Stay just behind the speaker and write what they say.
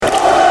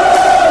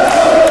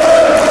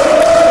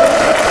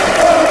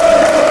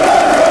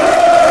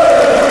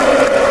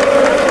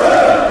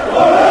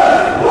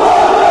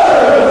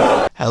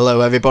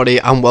Hello everybody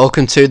and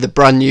welcome to the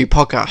brand new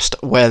podcast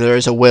Where There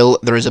Is a Will,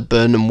 There Is a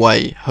Burnham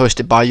Way,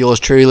 hosted by yours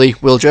truly,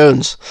 Will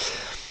Jones.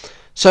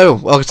 So,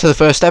 welcome to the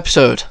first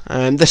episode.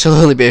 This will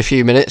only be a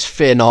few minutes,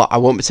 fear not, I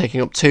won't be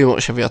taking up too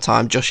much of your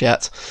time just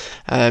yet.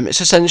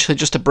 It's essentially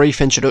just a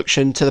brief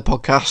introduction to the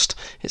podcast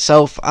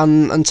itself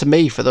and to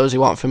me, for those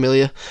who aren't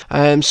familiar.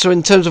 So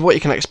in terms of what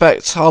you can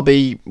expect, I'll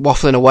be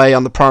waffling away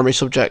on the primary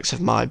subjects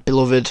of my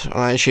beloved, and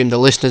I assume the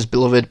listeners'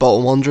 beloved,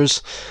 Bolton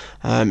Wanderers.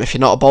 If you're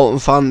not a Bolton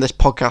fan, this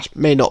podcast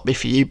may not be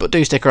for you, but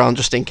do stick around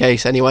just in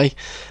case anyway.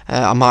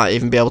 I might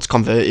even be able to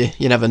convert you,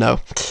 you never know.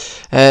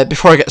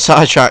 Before I get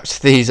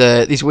sidetracked,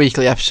 these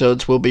weekly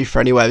episodes will be for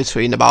anywhere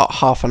between about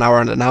half an hour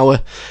and an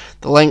hour.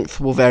 The length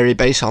will vary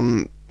based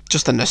on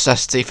just the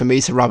necessity for me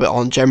to rabbit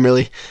on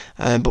generally,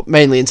 but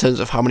mainly in terms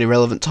of how many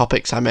relevant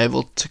topics I'm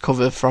able to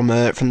cover from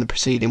the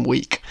preceding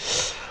week.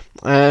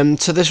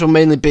 So this will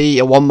mainly be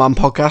a one-man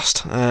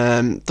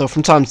podcast, though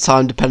from time to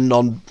time, depending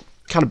on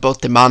kind of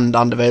both demand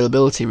and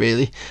availability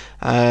really,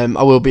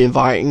 I will be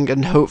inviting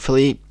and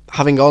hopefully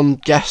having on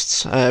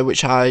guests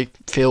which I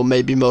feel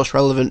may be most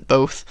relevant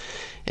both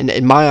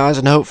in my eyes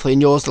and hopefully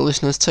in yours, the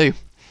listeners, too.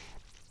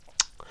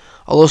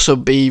 I'll also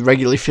be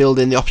regularly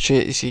fielding the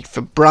opportunity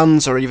for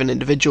brands or even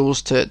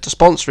individuals to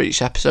sponsor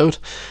each episode,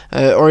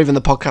 or even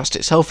the podcast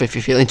itself if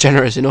you're feeling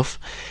generous enough,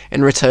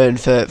 in return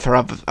for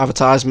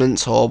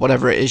advertisements or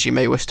whatever it is you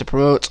may wish to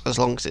promote, as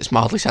long as it's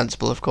mildly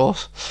sensible, of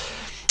course.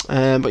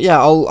 But yeah,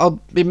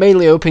 I'll be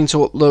mainly hoping to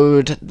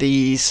upload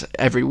these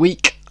every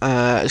week,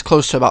 as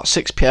close to about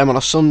 6 PM on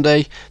a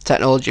Sunday,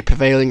 technology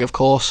prevailing of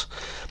course,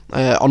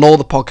 on all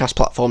the podcast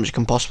platforms you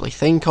can possibly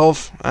think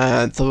of,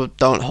 though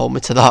don't hold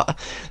me to that.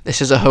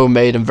 This is a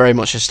homemade and very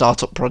much a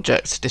startup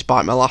project,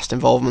 despite my last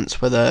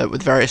involvements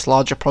with various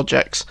larger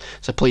projects,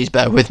 so please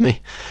bear with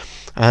me.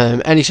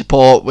 Any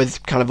support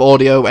with kind of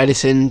audio,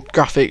 editing,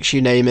 graphics,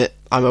 you name it,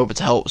 I'm open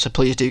to help, so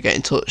please do get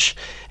in touch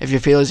if you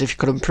feel as if you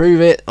could improve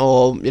it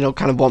or,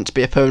 kind of want to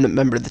be a permanent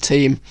member of the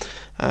team,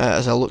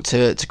 as I look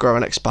to grow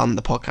and expand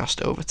the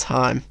podcast over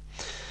time.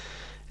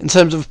 In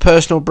terms of a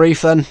personal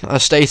brief then,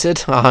 as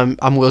stated,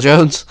 I'm Will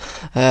Jones.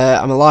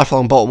 I'm a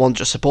lifelong Bolton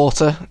Wanderers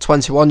supporter,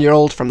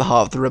 21-year-old from the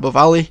heart of the Ribble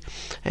Valley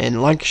in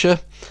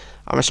Lancashire.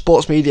 I'm a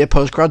sports media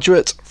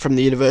postgraduate from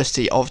the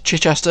University of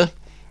Chichester.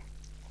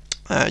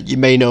 You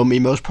may know me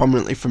most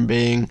prominently from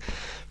being,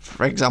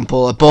 for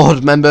example, a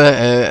board member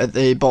at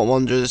the Bolton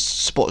Wanderers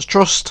Sports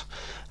Trust,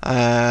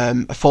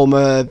 a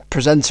former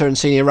presenter and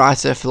senior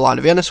writer for the Line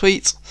of Vienna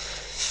Suite,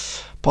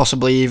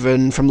 possibly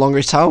even from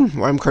Longridge Town,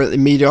 where I'm currently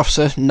media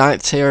officer,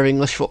 9th tier of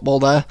English football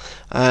there,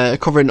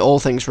 covering all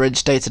things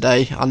Ridge day to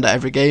day and at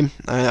every game.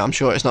 I'm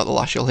sure it's not the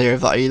last you'll hear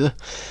of that either.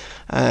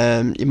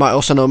 You might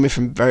also know me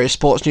from various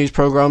sports news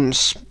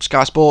programmes,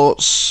 Sky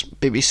Sports,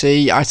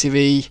 BBC,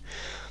 ITV,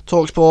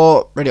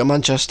 TalkSport, Radio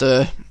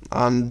Manchester,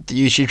 and the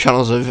YouTube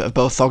channels of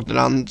both Thogden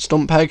and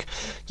Stumpeg.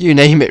 You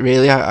name it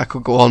really, I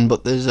could go on,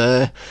 but there's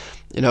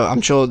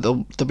I'm sure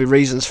there'll be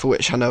reasons for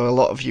which I know a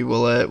lot of you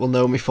will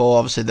know me for.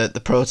 Obviously the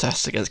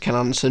protests against Ken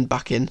Anderson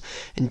back in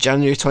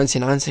January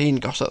 2019,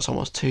 gosh, that's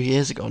almost 2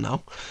 years ago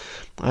now,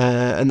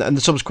 and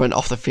the subsequent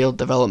off the field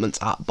developments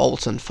at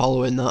Bolton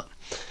following that.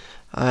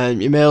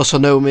 You may also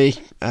know me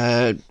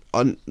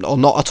or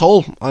not at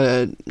all,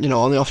 on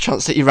the off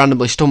chance that you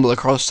randomly stumble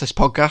across this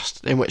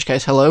podcast, in which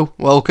case, hello,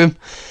 welcome.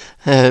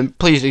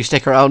 Please do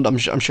stick around. I'm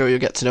sure you'll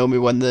get to know me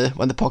when the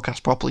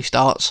podcast properly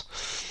starts.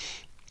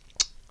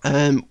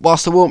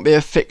 Whilst there won't be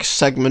a fixed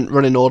segment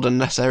running order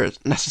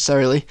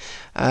necessarily,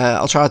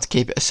 I'll try to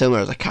keep it as similar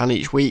as I can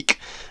each week,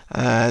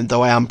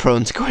 though I am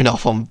prone to going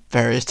off on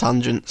various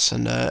tangents,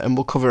 and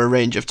we'll cover a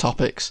range of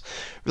topics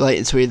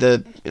relating to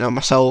either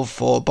myself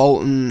or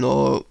Bolton,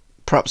 or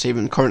perhaps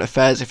even current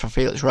affairs if I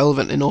feel it's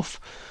relevant enough,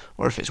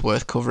 or if it's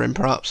worth covering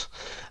perhaps.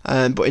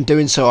 But in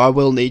doing so, I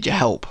will need your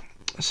help.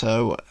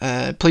 So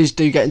please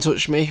do get in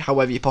touch with me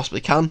however you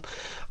possibly can.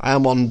 I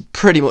am on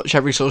pretty much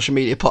every social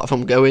media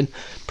platform going,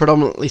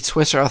 predominantly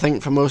Twitter I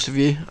think for most of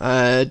you,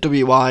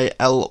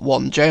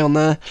 WIL1J on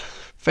there.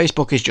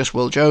 Facebook is just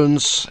Will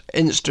Jones,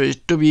 Insta is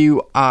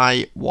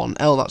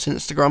WI1L, that's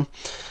Instagram,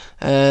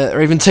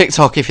 or even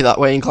TikTok if you're that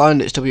way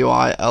inclined, it's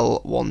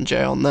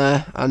WIL1J on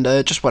there, and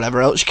just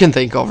whatever else you can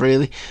think of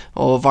really,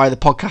 or via the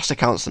podcast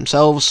accounts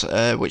themselves,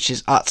 which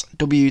is at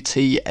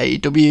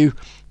WTAWTABW.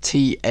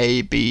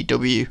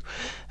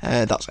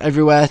 That's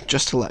everywhere,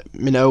 just to let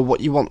me know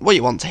what you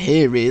want to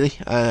hear really,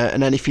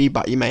 and any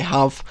feedback you may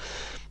have.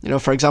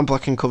 For example, I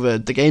can cover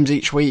the games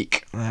each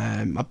week,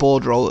 my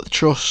board role at the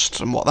Trust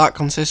and what that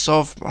consists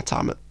of, my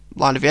time at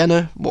Line of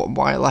Vienna,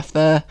 why I left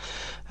there,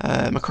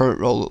 my current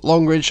role at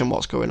Longridge and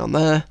what's going on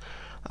there,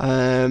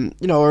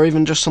 or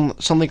even just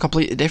something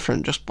completely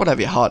different, just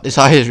whatever your heart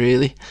desires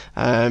really.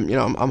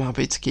 I'm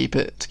happy to keep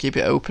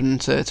it open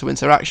to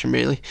interaction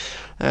really.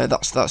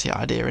 That's the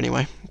idea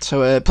anyway.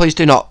 So please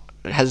do not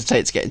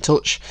hesitate to get in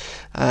touch.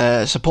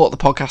 Support the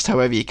podcast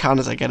however you can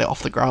as I get it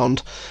off the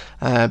ground,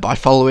 by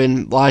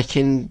following,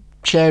 liking,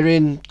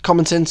 sharing,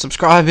 commenting,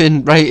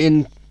 subscribing,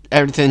 rating,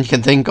 everything you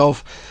can think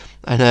of.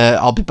 And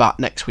I'll be back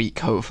next week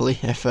hopefully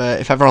if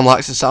everyone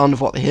likes the sound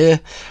of what they hear.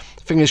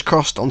 fingers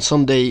crossed on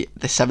Sunday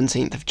the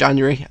 17th of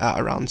January at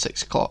around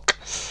 6 o'clock.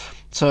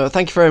 So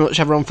thank you very much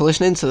everyone for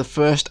listening to the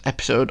first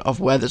episode of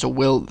Where There's a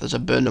Will, There's a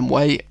Burnham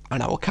Way,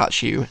 and I will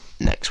catch you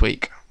next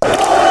week.